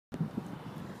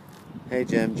Hey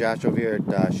Jim, Josh over here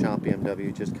at Shop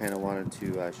BMW. Just kind of wanted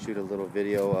to shoot a little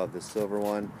video of the silver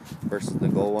one versus the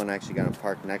gold one. Actually got them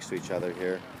parked next to each other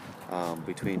here,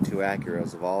 between two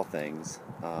Acuras of all things.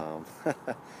 But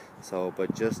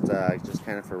just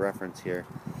kind of for reference here.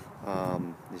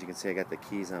 As you can see, I got the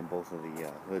keys on both of the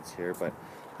hoods here. But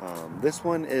this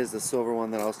one is the silver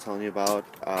one that I was telling you about.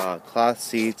 Cloth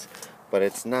seats, but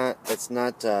it's not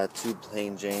too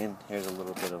plain Jane. Here's a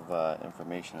little bit of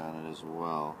information on it as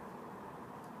well.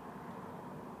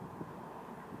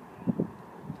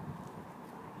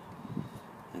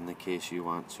 In the case you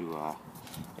want to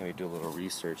maybe do a little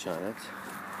research on it.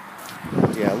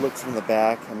 Yeah, look from the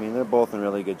back. I mean, they're both in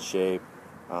really good shape.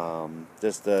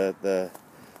 Just the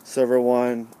silver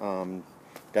one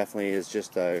definitely is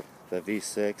just the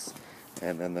V6,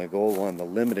 and then the gold one, the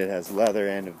limited, has leather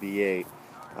and a V8.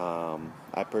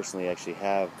 I personally actually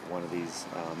have one of these.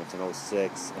 It's an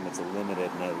 06 and it's a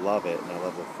limited, and I love it, and I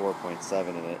love the 4.7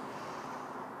 in it.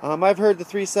 I've heard the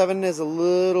 3.7 is a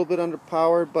little bit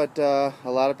underpowered, but a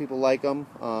lot of people like them.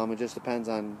 It just depends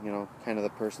on, kind of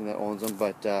the person that owns them.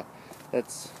 But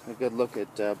that's a good look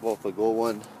at both the gold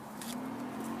one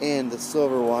and the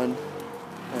silver one.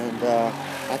 And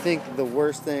I think the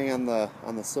worst thing on the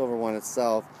silver one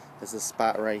itself is the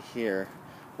spot right here,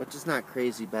 which is not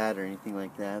crazy bad or anything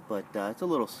like that, but it's a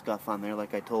little scuff on there,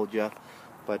 like I told you,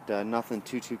 but nothing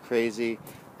too crazy.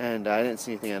 And I didn't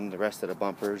see anything on the rest of the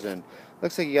bumpers, and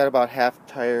looks like you got about half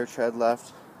tire tread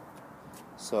left.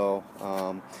 So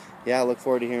yeah, I look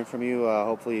forward to hearing from you.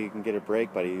 Hopefully you can get a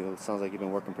break, buddy. It sounds like you've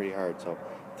been working pretty hard. So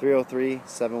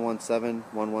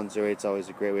 303-717-1108 is always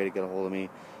a great way to get a hold of me.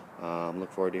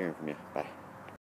 Look forward to hearing from you. Bye.